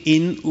walking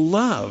in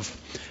love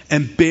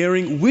and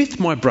bearing with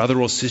my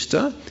brother or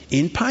sister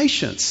in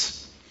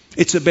patience.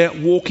 It's about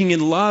walking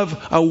in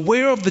love,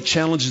 aware of the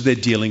challenges they're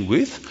dealing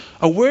with,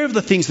 aware of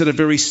the things that are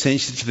very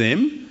sensitive to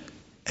them,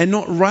 and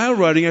not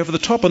railroading over the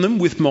top on them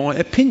with my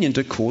opinion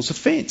to cause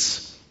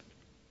offence.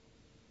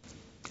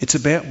 It's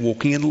about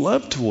walking in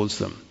love towards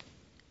them.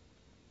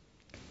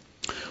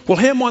 Well,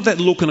 how might that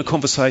look in a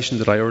conversation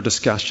today or a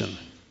discussion?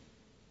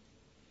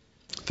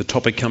 The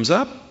topic comes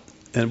up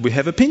and we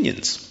have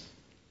opinions,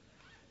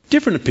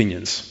 different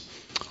opinions.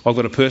 I've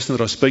got a person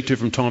that I speak to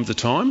from time to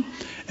time,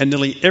 and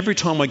nearly every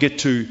time I get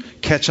to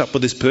catch up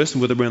with this person,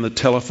 whether we're on the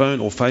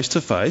telephone or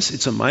face-to-face,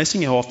 it's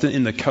amazing how often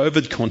in the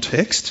COVID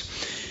context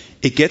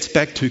it gets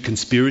back to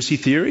conspiracy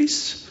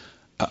theories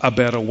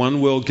about a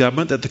one-world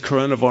government that the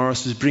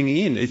coronavirus is bringing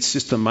in. It's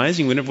just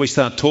amazing. Whenever we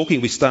start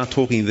talking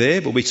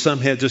there, but we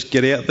somehow just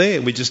get out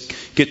there. We just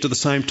get to the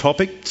same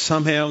topic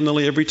somehow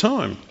nearly every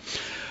time.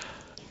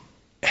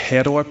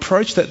 How do I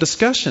approach that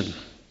discussion?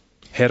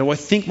 How do I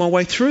think my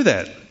way through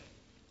that?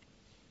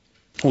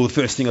 Well, the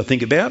first thing I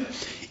think about,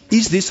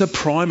 is this a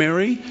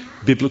primary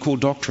biblical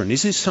doctrine?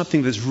 Is this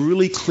something that's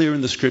really clear in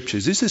the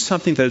scriptures? Is this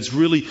something that's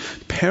really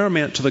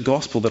paramount to the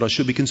gospel that I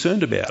should be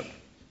concerned about?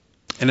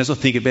 And as I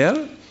think about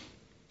it,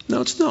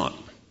 no, it's not.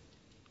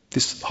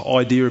 This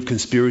idea of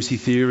conspiracy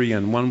theory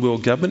and one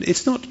world government,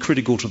 it's not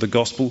critical to the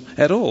gospel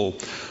at all.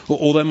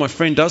 Although my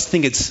friend does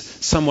think it's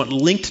somewhat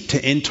linked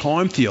to end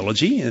time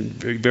theology, and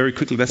very, very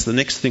quickly that's the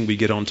next thing we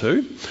get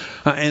onto.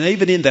 And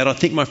even in that, I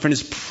think my friend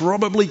is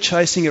probably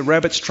chasing a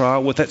rabbit's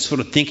trail with that sort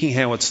of thinking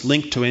how it's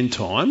linked to end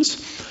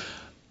times.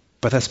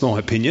 But that's my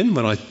opinion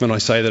when I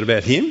say that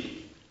about him.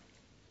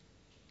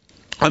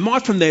 I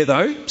might from there,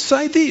 though,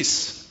 say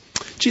this.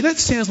 Gee, that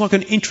sounds like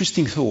an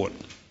interesting thought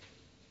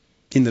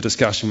in the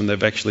discussion when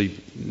they've actually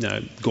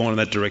gone in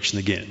that direction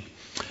again.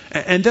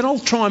 And then I'll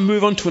try and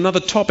move on to another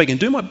topic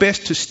and do my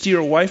best to steer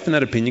away from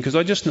that opinion because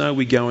I just know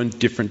we go in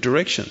different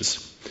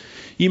directions.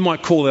 You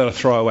might call that a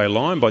throwaway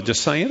line by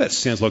just saying, that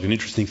sounds like an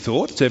interesting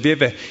thought. So if you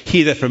ever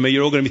hear that from me,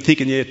 you're all going to be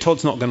thinking, yeah,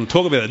 Todd's not going to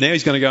talk about it now,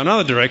 he's going to go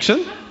another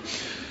direction.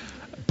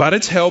 But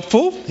it's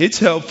helpful. It's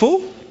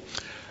helpful.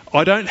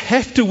 I don't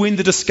have to win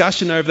the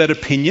discussion over that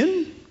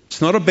opinion.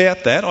 It's not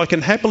about that. I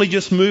can happily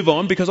just move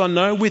on because I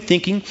know we're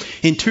thinking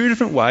in two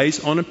different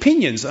ways on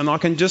opinions, and I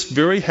can just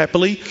very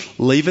happily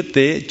leave it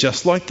there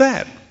just like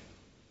that.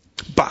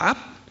 But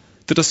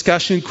the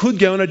discussion could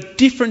go in a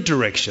different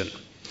direction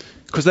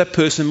because that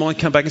person might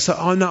come back and say,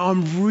 oh no,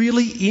 I'm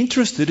really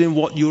interested in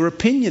what your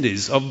opinion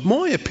is of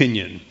my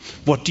opinion.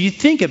 What do you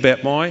think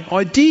about my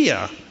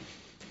idea?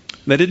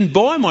 They didn't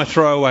buy my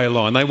throwaway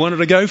line. They wanted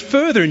to go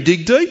further and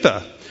dig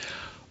deeper.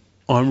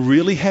 I'm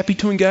really happy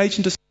to engage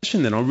in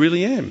discussion then. I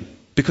really am.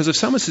 Because if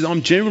someone says,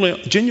 I'm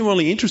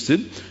genuinely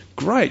interested,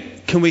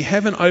 great. Can we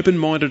have an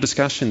open-minded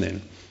discussion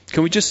then?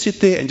 Can we just sit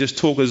there and just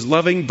talk as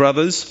loving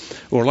brothers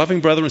or a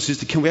loving brother and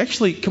sister? Can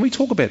we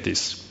talk about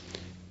this?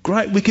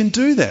 Great, we can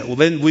do that. Well,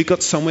 then we've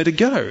got somewhere to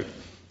go.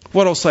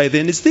 What I'll say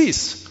then is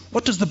this.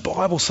 What does the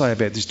Bible say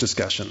about this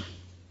discussion?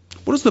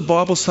 What does the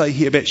Bible say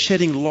here about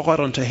shedding light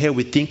onto how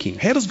we're thinking?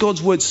 How does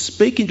God's word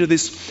speak into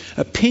this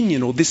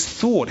opinion or this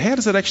thought? How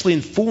does it actually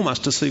inform us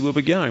to see where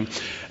we're going?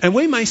 And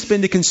we may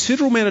spend a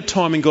considerable amount of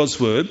time in God's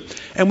word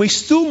and we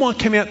still might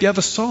come out the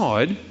other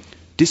side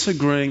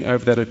disagreeing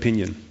over that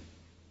opinion.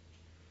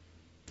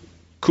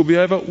 Could be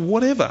over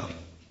whatever.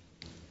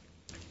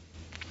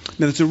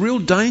 Now there's a real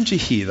danger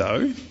here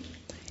though.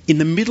 In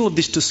the middle of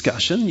this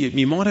discussion,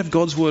 you might have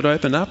God's word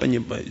open up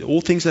and all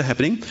things are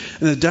happening.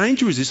 And the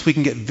danger is this, we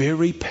can get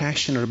very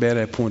passionate about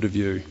our point of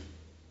view.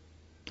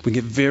 We can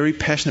get very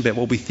passionate about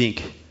what we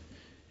think.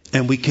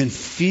 And we can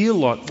feel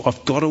like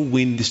I've got to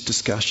win this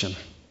discussion.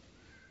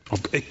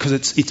 Because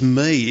it's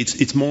me,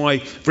 it's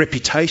my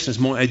reputation, it's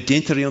my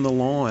identity on the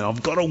line.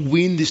 I've got to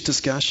win this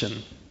discussion.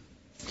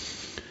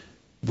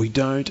 We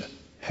don't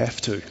have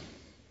to.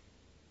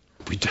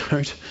 We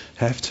don't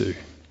have to.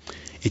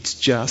 It's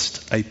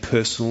just a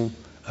personal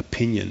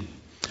opinion.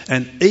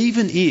 And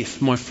even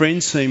if my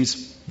friend seems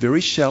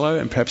very shallow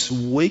and perhaps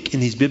weak in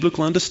his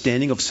biblical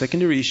understanding of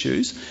secondary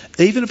issues,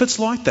 even if it's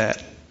like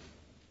that,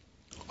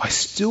 I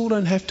still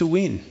don't have to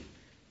win.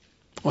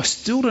 I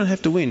still don't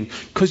have to win.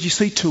 Because you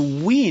see, to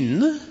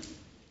win,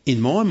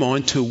 in my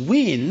mind, to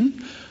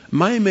win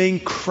may mean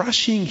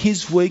crushing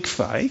his weak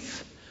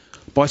faith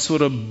by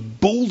sort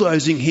of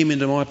bulldozing him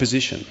into my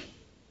position.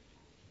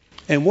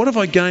 And what have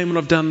I gained when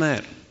I've done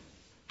that?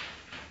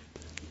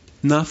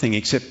 Nothing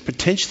except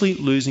potentially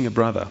losing a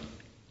brother.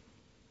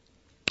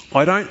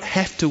 I don't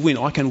have to win.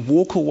 I can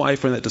walk away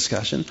from that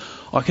discussion.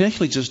 I can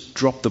actually just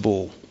drop the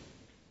ball.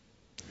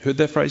 Heard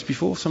that phrase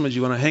before? Sometimes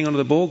you want to hang on to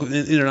the ball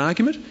in an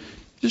argument.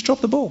 Just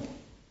drop the ball.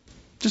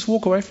 Just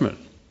walk away from it.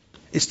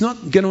 It's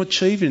not going to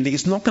achieve anything.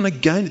 It's not going to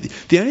gain anything.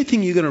 The only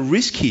thing you're going to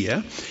risk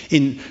here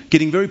in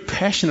getting very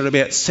passionate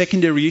about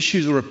secondary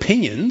issues or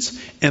opinions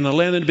and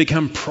allowing them to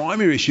become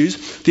primary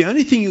issues, the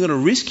only thing you're going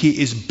to risk here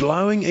is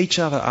blowing each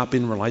other up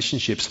in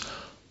relationships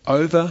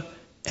over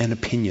an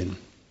opinion.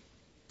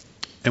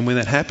 And when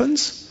that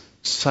happens,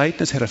 Satan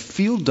has had a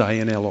field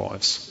day in our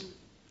lives,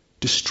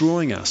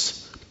 destroying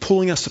us,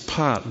 pulling us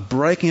apart,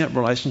 breaking up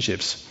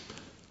relationships.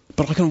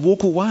 But I can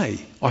walk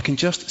away. I can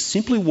just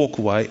simply walk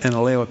away and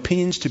allow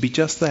opinions to be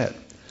just that.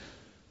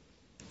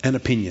 An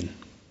opinion.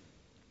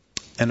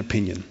 An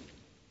opinion.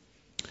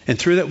 And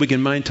through that we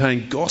can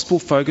maintain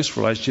gospel-focused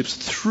relationships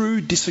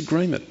through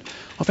disagreement.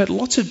 I've had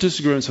lots of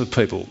disagreements with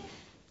people.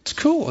 It's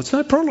cool. It's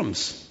no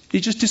problems. You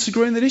just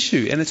disagree on that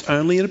issue and it's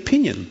only an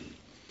opinion.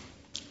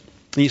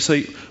 And you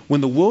see, when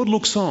the world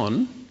looks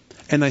on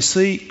and they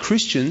see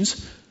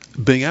Christians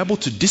being able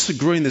to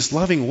disagree in this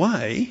loving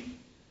way,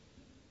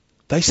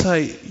 they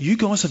say, you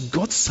guys have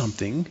got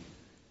something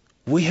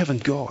we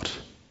haven't got.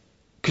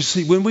 Because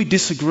see, when we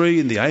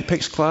disagree in the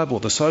Apex Club or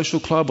the social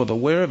club or the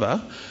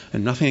wherever,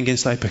 and nothing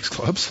against Apex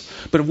Clubs,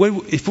 but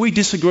if we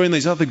disagree in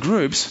these other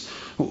groups,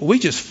 we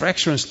just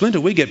fracture and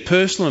splinter. We get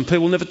personal and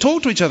people never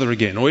talk to each other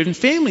again. Or even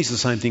families, the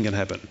same thing can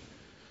happen.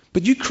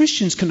 But you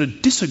Christians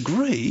can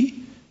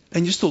disagree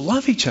and you still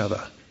love each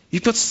other.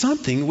 You've got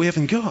something we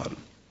haven't got.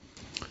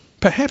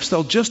 Perhaps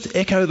they'll just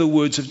echo the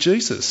words of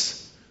Jesus.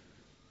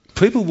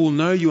 People will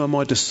know you are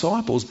my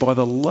disciples by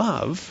the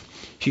love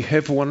you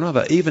have for one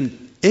another,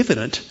 even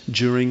evident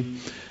during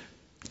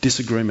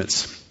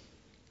disagreements.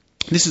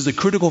 This is a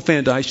critical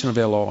foundation of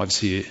our lives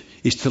here,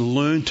 is to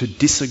learn to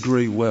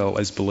disagree well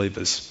as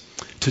believers.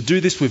 To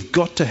do this, we've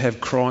got to have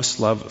Christ's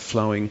love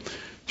flowing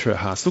through our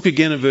hearts. Look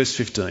again at verse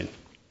 15.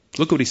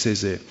 Look what he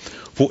says there.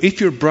 For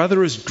if your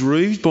brother is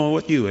grieved by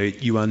what you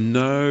eat, you are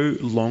no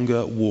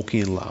longer walking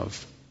in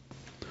love.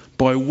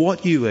 By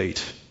what you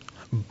eat,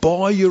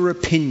 by your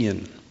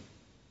opinion,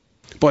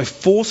 by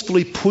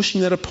forcefully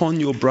pushing that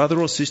upon your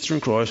brother or sister in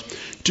Christ,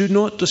 do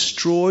not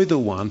destroy the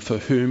one for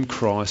whom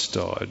Christ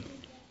died.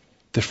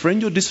 The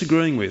friend you're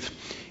disagreeing with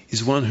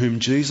is one whom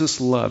Jesus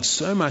loved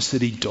so much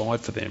that he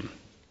died for them.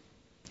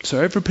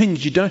 So over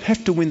opinions, you don't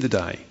have to win the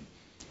day.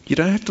 You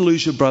don't have to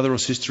lose your brother or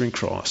sister in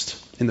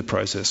Christ in the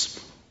process.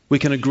 We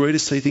can agree to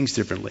see things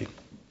differently.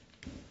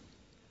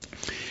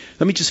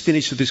 Let me just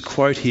finish with this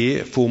quote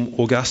here from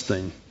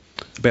Augustine.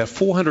 About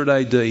 400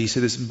 AD, he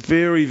said this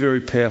very,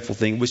 very powerful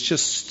thing, which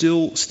just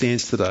still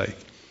stands today.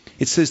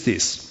 It says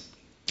this: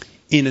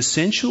 in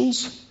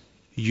essentials,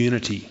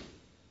 unity.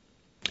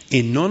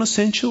 In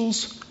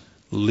non-essentials,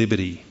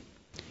 liberty.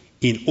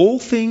 In all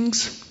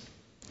things,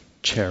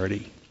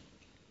 charity.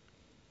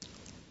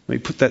 Let me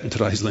put that in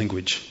today's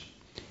language.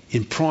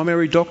 In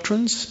primary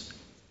doctrines,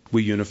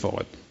 we're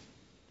unified.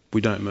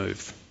 We don't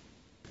move.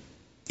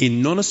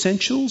 In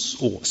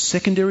non-essentials or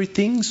secondary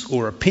things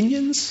or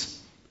opinions,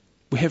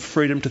 we have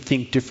freedom to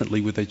think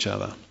differently with each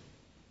other.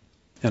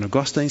 And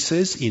Augustine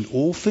says, in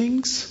all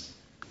things,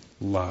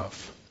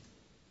 love.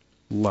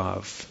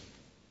 Love.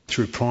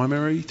 Through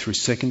primary, through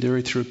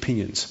secondary, through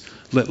opinions.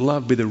 Let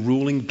love be the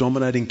ruling,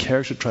 dominating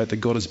character trait that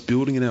God is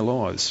building in our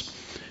lives.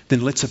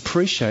 Then let's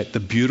appreciate the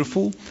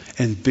beautiful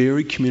and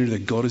varied community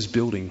that God is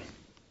building.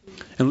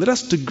 And let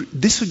us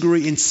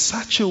disagree in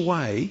such a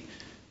way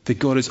that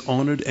God is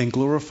honoured and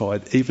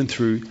glorified even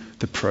through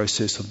the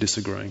process of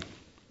disagreeing.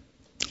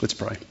 Let's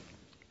pray.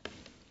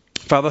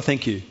 Father,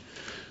 thank you.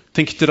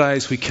 Thank you today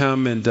as we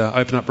come and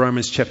open up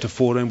Romans chapter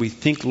 14. We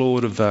think,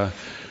 Lord, of the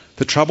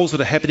troubles that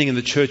are happening in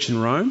the church in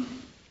Rome.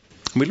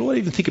 And we, Lord,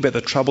 even think about the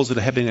troubles that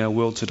are happening in our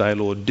world today,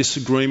 Lord.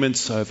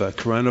 Disagreements over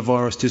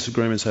coronavirus,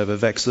 disagreements over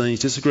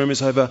vaccines,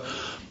 disagreements over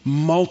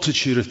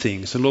multitude of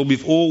things. And Lord,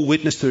 we've all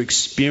witnessed or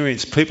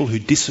experienced people who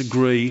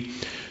disagree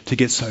to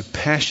get so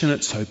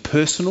passionate, so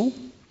personal,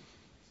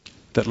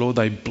 that, Lord,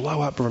 they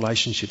blow up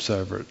relationships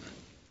over it.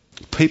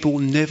 People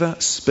never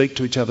speak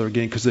to each other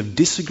again because they've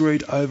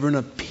disagreed over an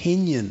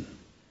opinion,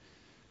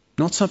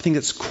 not something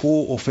that's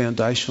core or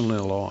foundational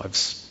in our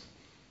lives.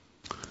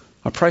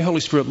 I pray, Holy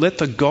Spirit, let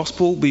the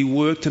gospel be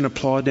worked and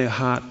applied in our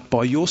heart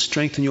by your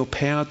strength and your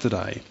power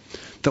today,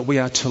 that we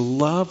are to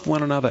love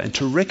one another and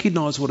to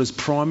recognise what is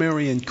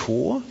primary and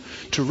core,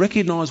 to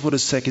recognise what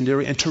is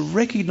secondary and to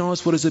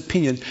recognise what is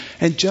opinion,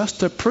 and just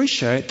to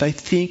appreciate they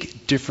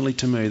think differently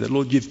to me. That,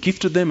 Lord, you've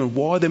gifted them and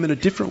wired them in a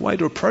different way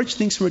to approach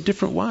things from a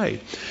different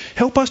way.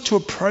 Help us to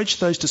approach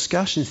those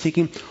discussions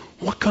thinking,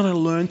 what can I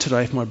learn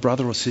today from my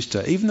brother or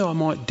sister, even though I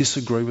might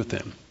disagree with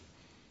them?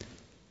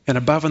 And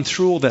above and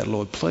through all that,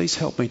 Lord, please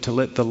help me to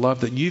let the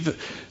love that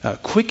you've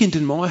quickened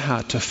in my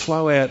heart to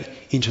flow out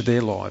into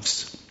their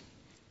lives.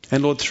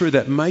 And Lord, through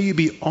that, may you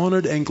be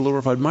honoured and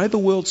glorified. May the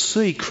world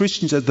see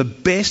Christians as the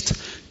best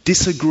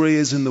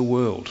disagreeers in the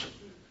world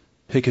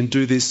who can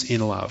do this in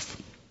love.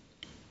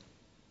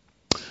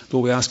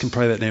 Lord, we ask and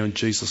pray that now in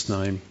Jesus'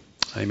 name.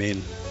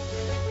 Amen.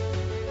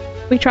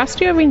 We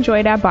trust you have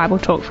enjoyed our Bible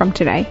talk from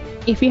today.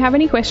 If you have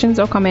any questions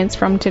or comments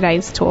from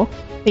today's talk,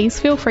 please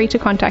feel free to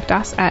contact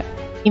us at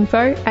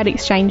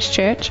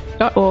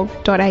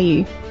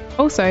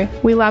info@exchangechurch.org.au. Also,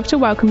 we love to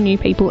welcome new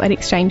people at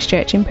Exchange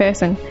Church in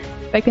person,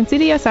 so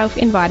consider yourself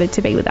invited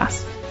to be with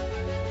us.